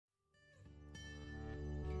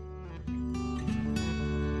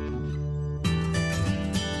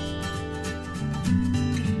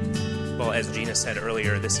as Gina said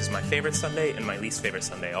earlier, this is my favorite Sunday and my least favorite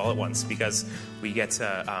Sunday all at once, because we get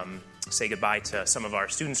to say goodbye to some of our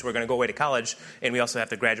students who are going to go away to college, and we also have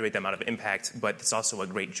to graduate them out of Impact, but it's also a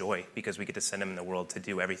great joy because we get to send them in the world to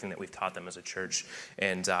do everything that we've taught them as a church.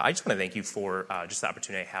 And I just want to thank you for just the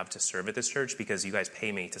opportunity I have to serve at this church, because you guys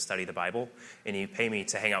pay me to study the Bible, and you pay me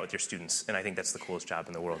to hang out with your students, and I think that's the coolest job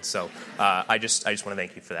in the world. So I just want to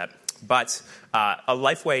thank you for that. But a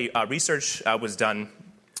Lifeway research was done.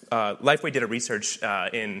 Lifeway did a research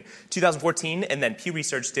in 2014, and then Pew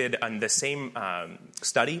Research did on the same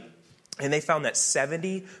study, and they found that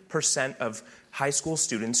 70% of high school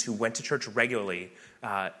students who went to church regularly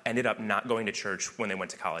ended up not going to church when they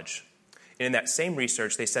went to college. And in that same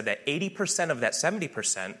research, they said that 80% of that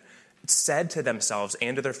 70% said to themselves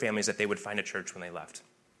and to their families that they would find a church when they left.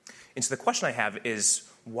 And so the question I have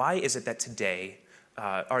is, why is it that today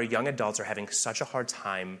our young adults are having such a hard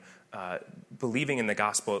time believing in the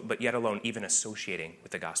gospel, but yet alone even associating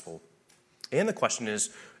with the gospel? And the question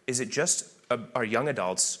is it just our young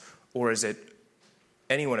adults, or is it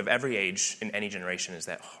anyone of every age in any generation is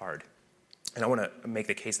that hard? And I want to make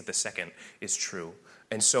the case that the second is true.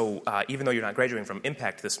 And so even though you're not graduating from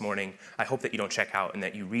Impact this morning, I hope that you don't check out and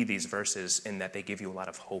that you read these verses and that they give you a lot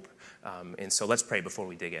of hope. And so let's pray before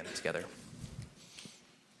we dig in together.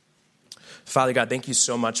 Father God, thank you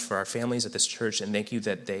so much for our families at this church, and thank you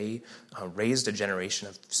that they raised a generation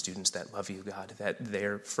of students that love you, God, that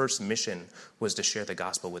their first mission was to share the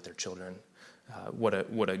gospel with their children. What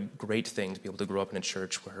a great thing to be able to grow up in a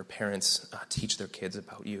church where parents teach their kids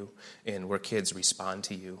about you and where kids respond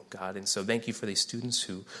to you, God. And so thank you for these students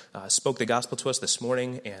who spoke the gospel to us this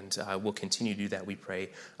morning, and will continue to do that, we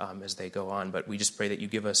pray, as they go on. But we just pray that you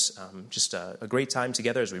give us just a great time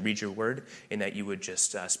together as we read your word, and that you would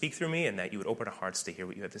just speak through me, and that you would open our hearts to hear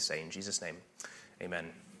what you have to say. In Jesus' name, amen.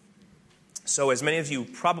 So as many of you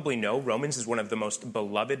probably know, Romans is one of the most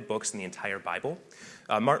beloved books in the entire Bible.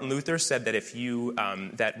 Martin Luther said that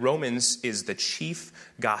that Romans is the chief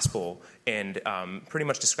gospel, and pretty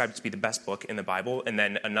much described it to be the best book in the Bible. And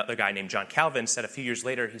then another guy named John Calvin said a few years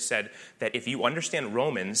later, he said that if you understand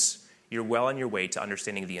Romans, you're well on your way to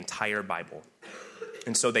understanding the entire Bible.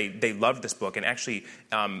 And so they loved this book. And actually,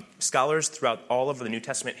 scholars throughout all of the New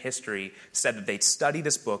Testament history said that they'd studied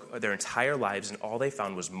this book their entire lives, and all they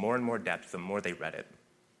found was more and more depth the more they read it.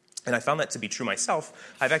 And I found that to be true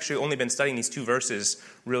myself. I've actually only been studying these two verses,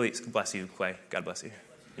 really, bless you, Clay, God bless you.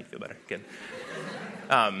 You feel better, good.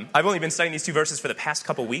 I've only been studying these two verses for the past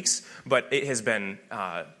couple weeks, but it has been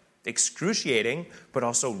excruciating, but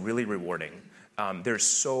also really rewarding. There's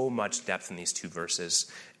so much depth in these two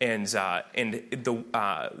verses, and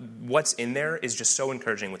what's in there is just so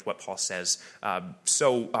encouraging with what Paul says.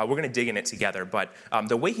 So we're going to dig in it together. But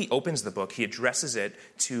the way he opens the book, he addresses it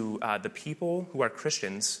to the people who are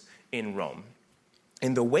Christians in Rome.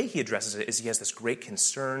 And the way he addresses it is he has this great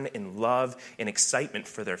concern and love and excitement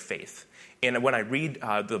for their faith. And when I read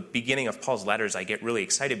the beginning of Paul's letters, I get really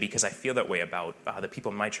excited because I feel that way about the people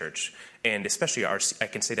in my church. And especially I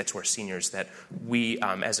can say that to our seniors, that we,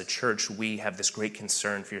 as a church, we have this great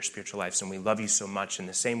concern for your spiritual lives, and we love you so much. In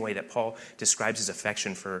the same way that Paul describes his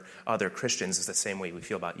affection for other Christians is the same way we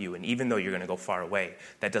feel about you. And even though you're going to go far away,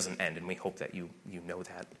 that doesn't end, and we hope that you know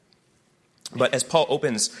that. But as Paul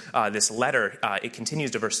opens this letter, it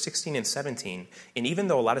continues to verse 16 and 17. And even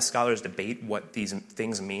though a lot of scholars debate what these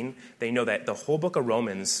things mean, they know that the whole book of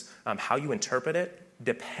Romans, how you interpret it,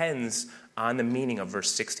 depends on the meaning of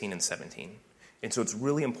verse 16 and 17. And so it's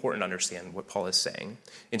really important to understand what Paul is saying.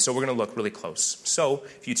 And so we're going to look really close. So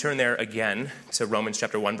if you turn there again to Romans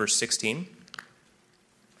chapter 1, verse 16,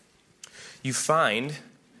 you find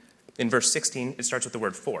in verse 16, it starts with the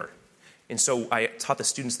word for. And so I taught the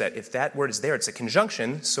students that if that word is there, it's a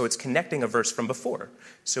conjunction, so it's connecting a verse from before.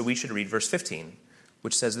 So we should read verse 15,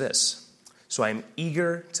 which says this: "So I am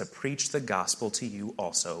eager to preach the gospel to you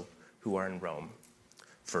also who are in Rome,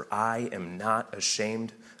 for I am not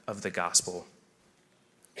ashamed of the gospel."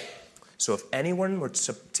 So if anyone were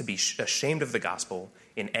to be ashamed of the gospel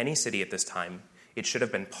in any city at this time, it should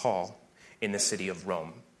have been Paul in the city of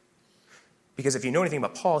Rome. Because if you know anything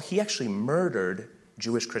about Paul, he actually murdered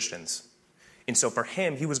Jewish Christians. And so for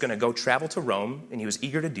him, he was going to go travel to Rome, and he was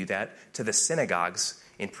eager to do that, to the synagogues,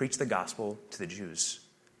 and preach the gospel to the Jews.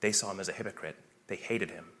 They saw him as a hypocrite. They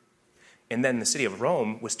hated him. And then the city of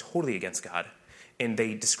Rome was totally against God. And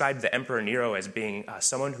they described the Emperor Nero as being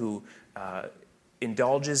someone who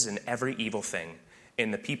indulges in every evil thing.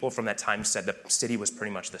 And the people from that time said the city was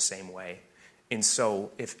pretty much the same way. And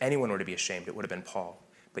so if anyone were to be ashamed, it would have been Paul.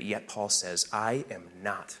 But yet Paul says, I am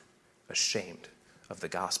not ashamed of the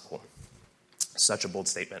gospel. Such a bold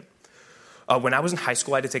statement. When I was in high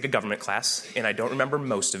school, I had to take a government class, and I don't remember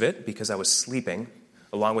most of it because I was sleeping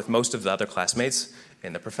along with most of the other classmates,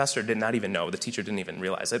 and the professor did not even know. The teacher didn't even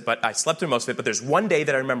realize it, but I slept through most of it. But there's one day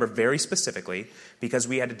that I remember very specifically because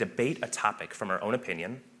we had to debate a topic from our own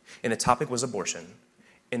opinion, and the topic was abortion,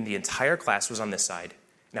 and the entire class was on this side,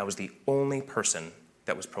 and I was the only person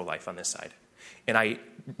that was pro-life on this side. And I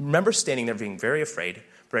remember standing there being very afraid,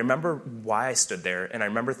 but I remember why I stood there, and I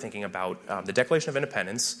remember thinking about the Declaration of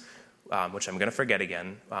Independence, which I'm going to forget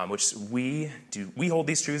again, which we hold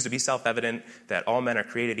these truths to be self-evident, that all men are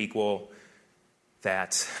created equal,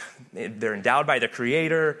 that they're endowed by the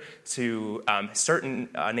Creator to certain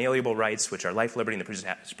unalienable rights, which are life, liberty, and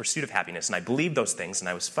the pursuit of happiness. And I believed those things, and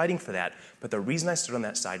I was fighting for that. But the reason I stood on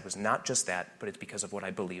that side was not just that, but it's because of what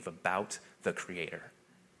I believe about the Creator.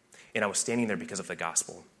 And I was standing there because of the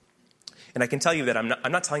gospel. And I can tell you that I'm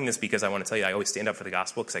not telling this because I want to tell you I always stand up for the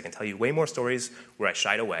gospel, because I can tell you way more stories where I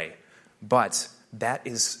shied away. But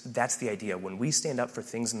that's the idea. When we stand up for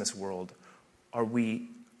things in this world, are we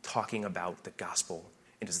talking about the gospel,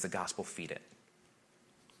 and does the gospel feed it?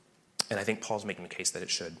 And I think Paul's making the case that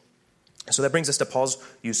it should. So that brings us to Paul's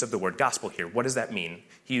use of the word gospel here. What does that mean?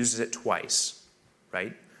 He uses it twice,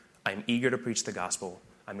 right? I'm eager to preach the gospel.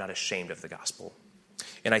 I'm not ashamed of the gospel.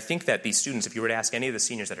 And I think that these students, if you were to ask any of the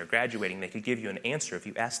seniors that are graduating, they could give you an answer if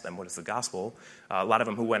you asked them what is the gospel. A lot of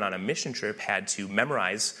them who went on a mission trip had to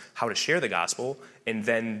memorize how to share the gospel, and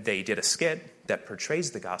then they did a skit that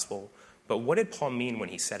portrays the gospel. But what did Paul mean when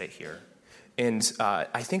he said it here? And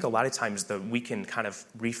I think a lot of times we can kind of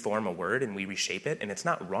reform a word and we reshape it, and it's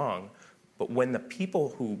not wrong. But when the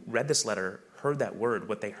people who read this letter heard that word,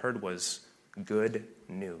 what they heard was good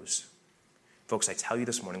news. Folks, I tell you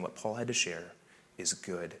this morning, what Paul had to share is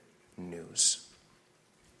good news.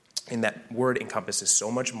 And that word encompasses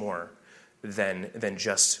so much more than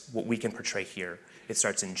just what we can portray here. It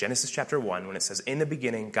starts in Genesis chapter 1 when it says, in the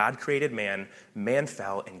beginning, God created man, man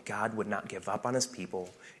fell, and God would not give up on his people.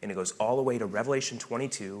 And it goes all the way to Revelation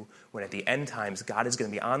 22 when at the end times, God is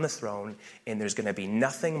going to be on the throne, and there's going to be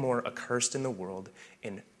nothing more accursed in the world,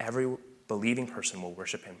 and every believing person will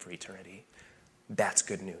worship him for eternity. That's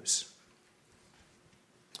good news.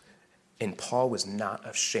 And Paul was not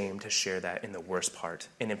ashamed to share that in the worst part.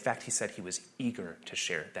 And in fact, he said he was eager to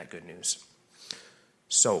share that good news.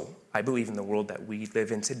 So I believe in the world that we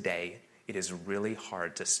live in today, it is really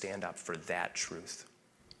hard to stand up for that truth.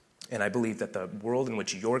 And I believe that the world in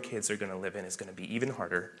which your kids are going to live in is going to be even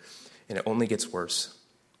harder, and it only gets worse.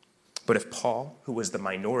 But if Paul, who was the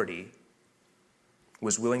minority,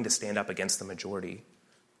 was willing to stand up against the majority,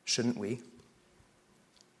 shouldn't we?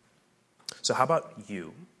 So how about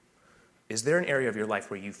you? Is there an area of your life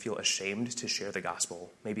where you feel ashamed to share the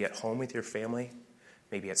gospel? Maybe at home with your family,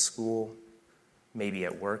 maybe at school, maybe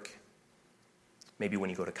at work, maybe when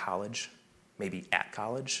you go to college, maybe at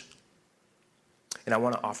college. And I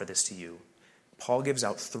want to offer this to you. Paul gives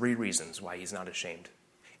out 3 reasons why he's not ashamed.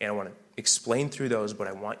 And I want to explain through those, but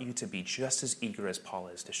I want you to be just as eager as Paul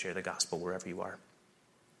is to share the gospel wherever you are.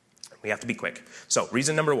 We have to be quick. So,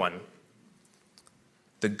 reason number 1,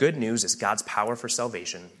 the good news is God's power for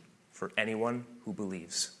salvation for anyone who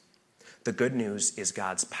believes. The good news is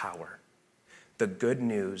God's power. The good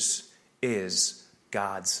news is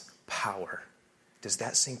God's power. Does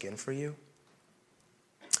that sink in for you?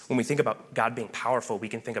 When we think about God being powerful, we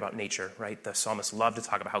can think about nature, right? The psalmists love to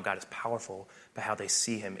talk about how God is powerful, by how they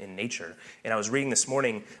see him in nature. And I was reading this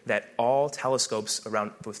morning that all telescopes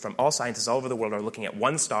around, from all scientists all over the world, are looking at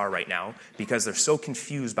one star right now because they're so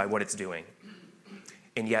confused by what it's doing.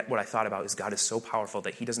 And yet what I thought about is God is so powerful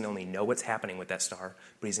that he doesn't only know what's happening with that star,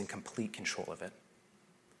 but he's in complete control of it.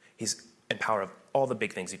 He's in power of all the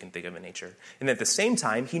big things you can think of in nature. And at the same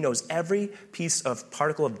time, he knows every piece of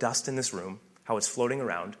particle of dust in this room, how it's floating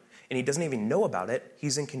around, and he doesn't even know about it.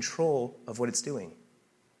 He's in control of what it's doing.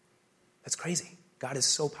 That's crazy. God is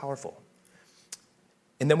so powerful.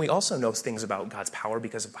 And then we also know things about God's power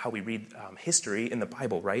because of how we read history in the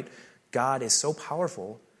Bible, right? God is so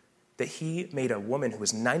powerful that he made a woman who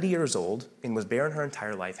was 90 years old and was barren her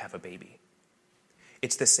entire life have a baby.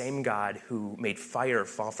 It's the same God who made fire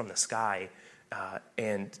fall from the sky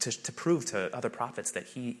and to prove to other prophets that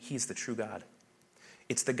he's the true God.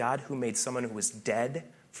 It's the God who made someone who was dead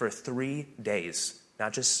for 3 days,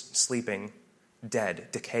 not just sleeping, dead,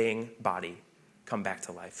 decaying body, come back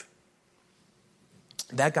to life.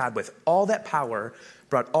 That God with all that power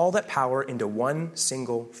brought all that power into one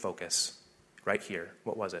single focus right here.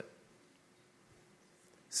 What was it?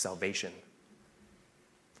 Salvation.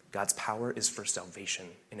 God's power is for salvation,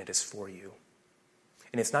 and it is for you.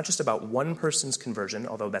 And it's not just about one person's conversion,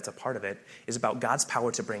 although that's a part of it. It's about God's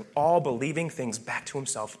power to bring all believing things back to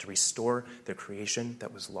himself, to restore the creation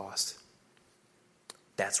that was lost.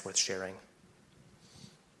 That's worth sharing.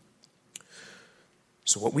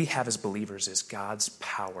 So what we have as believers is God's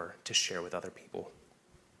power to share with other people.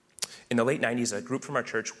 In the late 90s, a group from our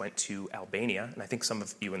church went to Albania, and I think some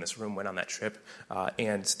of you in this room went on that trip,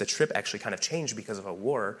 and the trip actually kind of changed because of a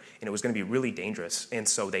war, and it was going to be really dangerous. And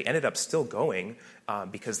so they ended up still going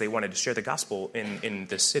because they wanted to share the gospel in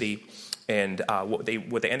this city, and what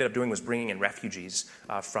they ended up doing was bringing in refugees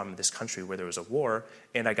from this country where there was a war,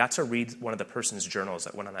 and I got to read one of the person's journals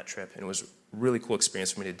that went on that trip, and it was a really cool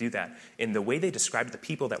experience for me to do that. And the way they described the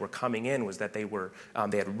people that were coming in was that they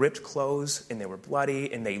had ripped clothes, and they were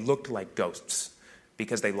bloody, and they looked like ghosts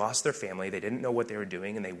because they lost their family, they didn't know what they were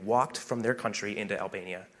doing, and they walked from their country into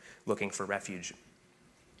Albania looking for refuge.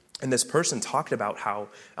 And this person talked about how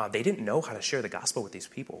they didn't know how to share the gospel with these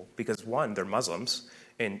people because, one, they're Muslims,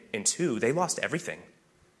 and two, they lost everything.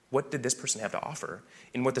 What did this person have to offer?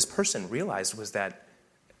 And what this person realized was that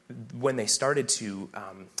when they started to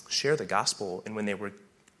share the gospel and when they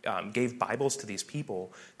gave Bibles to these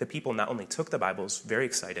people, the people not only took the Bibles, very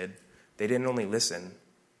excited, they didn't only listen,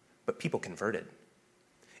 but people converted.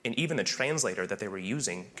 And even the translator that they were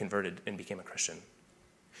using converted and became a Christian.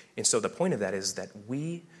 And so the point of that is that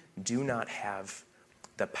we do not have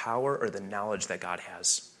the power or the knowledge that God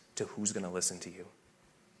has to who's going to listen to you.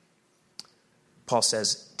 Paul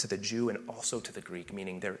says to the Jew and also to the Greek,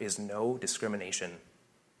 meaning there is no discrimination.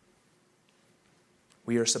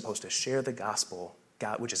 We are supposed to share the gospel,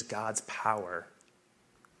 God, which is God's power,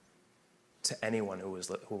 to anyone who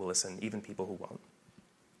will listen, even people who won't.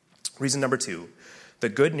 Reason number 2, the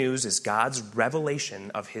good news is God's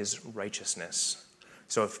revelation of his righteousness.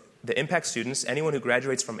 So if the Impact students, anyone who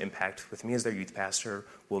graduates from Impact with me as their youth pastor,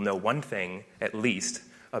 will know one thing at least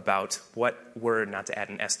about what word not to add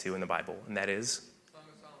an S to in the Bible, and that is? Song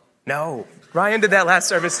of Solomon. No. Ryan did that last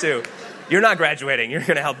service too. You're not graduating. You're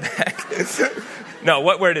going to help back. No,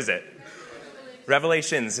 what word is it?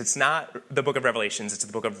 Revelations. It's not the book of Revelations. It's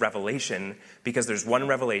the book of Revelation because there's one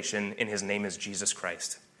revelation and his name is Jesus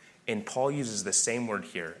Christ. And Paul uses the same word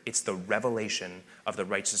here. It's the revelation of the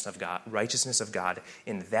righteousness of God,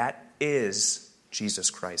 and that is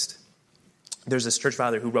Jesus Christ. There's this church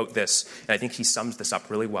father who wrote this, and I think he sums this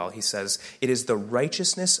up really well. He says, "It is the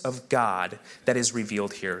righteousness of God that is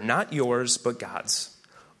revealed here, not yours, but God's,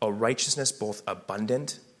 a righteousness both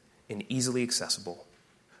abundant and easily accessible.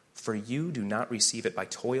 For you do not receive it by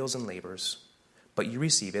toils and labors, but you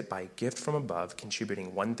receive it by a gift from above,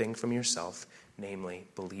 contributing one thing from yourself, namely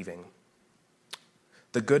believing."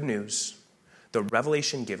 The good news, the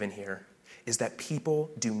revelation given here, is that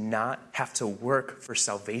people do not have to work for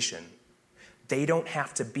salvation. They don't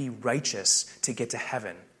have to be righteous to get to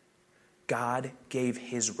heaven. God gave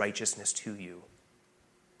his righteousness to you.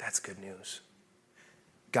 That's good news.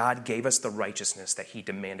 God gave us the righteousness that he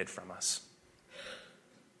demanded from us.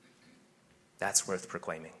 That's worth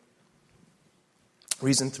proclaiming.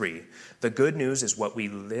 Reason 3, the good news is that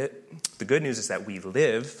we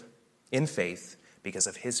live in faith because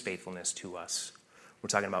of his faithfulness to us. We're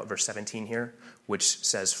talking about verse 17 here, which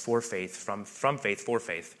says for faith, from faith, for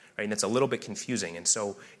faith, right? And it's a little bit confusing. And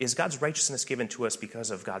so is God's righteousness given to us because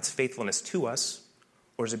of God's faithfulness to us,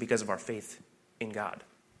 or is it because of our faith in God?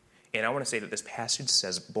 And I want to say that this passage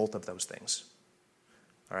says both of those things.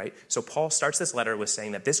 All right? So Paul starts this letter with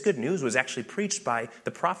saying that this good news was actually preached by the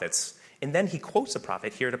prophets. And then he quotes a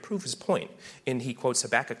prophet here to prove his point. And he quotes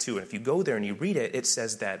Habakkuk 2. And if you go there and you read it, it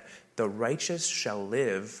says that the righteous shall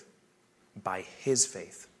live by his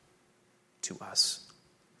faith to us.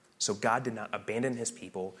 So God did not abandon his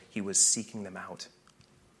people. He was seeking them out.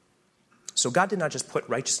 So God did not just put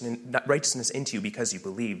righteousness into you because you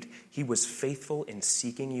believed. He was faithful in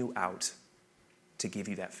seeking you out to give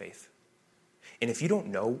you that faith. And if you don't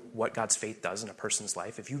know what God's faith does in a person's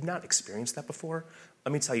life, if you've not experienced that before,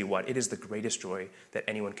 let me tell you what, it is the greatest joy that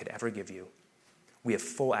anyone could ever give you. We have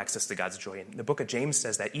full access to God's joy. And the book of James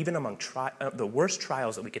says that even among the worst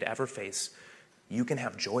trials that we could ever face, you can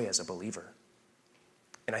have joy as a believer.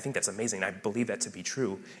 And I think that's amazing. I believe that to be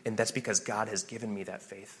true. And that's because God has given me that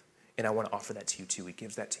faith. And I want to offer that to you too. He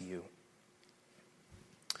gives that to you.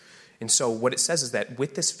 And so what it says is that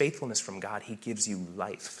with this faithfulness from God, he gives you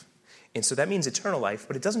life. And so that means eternal life,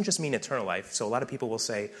 but it doesn't just mean eternal life. So a lot of people will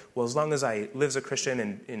say, well, as long as I live as a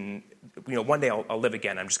Christian and one day I'll live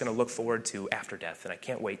again, I'm just going to look forward to after death, and I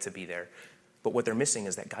can't wait to be there. But what they're missing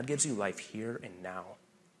is that God gives you life here and now,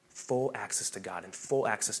 full access to God and full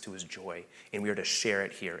access to his joy, and we are to share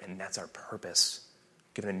it here, and that's our purpose,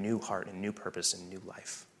 given a new heart and new purpose and new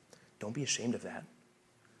life. Don't be ashamed of that.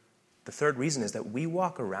 The third reason is that we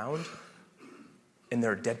walk around and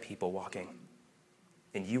there are dead people walking.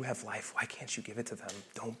 And you have life. Why can't you give it to them?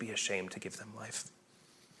 Don't be ashamed to give them life.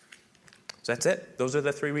 So that's it. Those are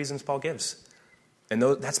the 3 reasons Paul gives. And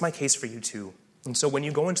that's my case for you too. And so when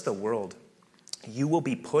you go into the world, you will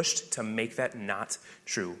be pushed to make that not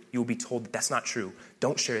true. You will be told that's not true.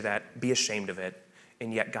 Don't share that. Be ashamed of it.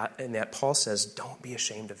 And yet Paul says, don't be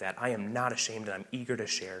ashamed of that. I am not ashamed, and I'm eager to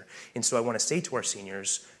share. And so I want to say to our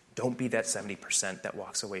seniors, don't be that 70% that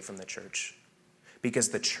walks away from the church. Because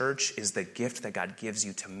the church is the gift that God gives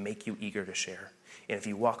you to make you eager to share. And if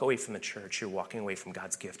you walk away from the church, you're walking away from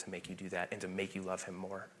God's gift to make you do that and to make you love him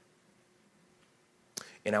more.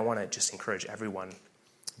 And I want to just encourage everyone,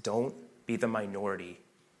 don't be the minority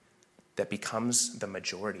that becomes the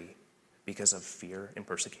majority because of fear and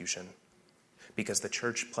persecution. Because the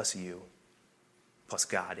church plus you, plus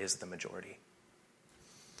God is the majority.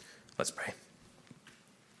 Let's pray.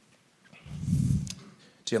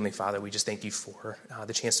 Dear Heavenly Father, we just thank you for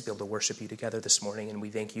the chance to be able to worship you together this morning. And we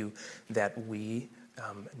thank you that we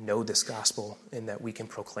know this gospel and that we can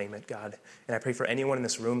proclaim it, God. And I pray for anyone in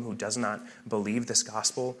this room who does not believe this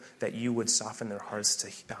gospel, that you would soften their hearts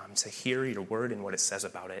to hear your word and what it says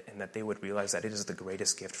about it, and that they would realize that it is the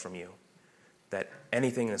greatest gift from you. That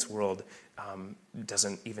anything in this world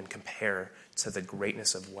doesn't even compare to the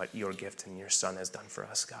greatness of what your gift and your Son has done for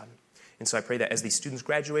us, God. And so I pray that as these students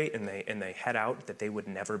graduate and they head out, that they would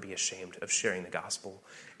never be ashamed of sharing the gospel,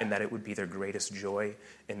 and that it would be their greatest joy,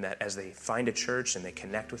 and that as they find a church and they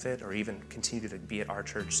connect with it, or even continue to be at our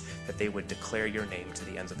church, that they would declare your name to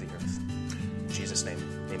the ends of the earth. In Jesus' name,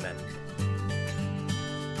 amen.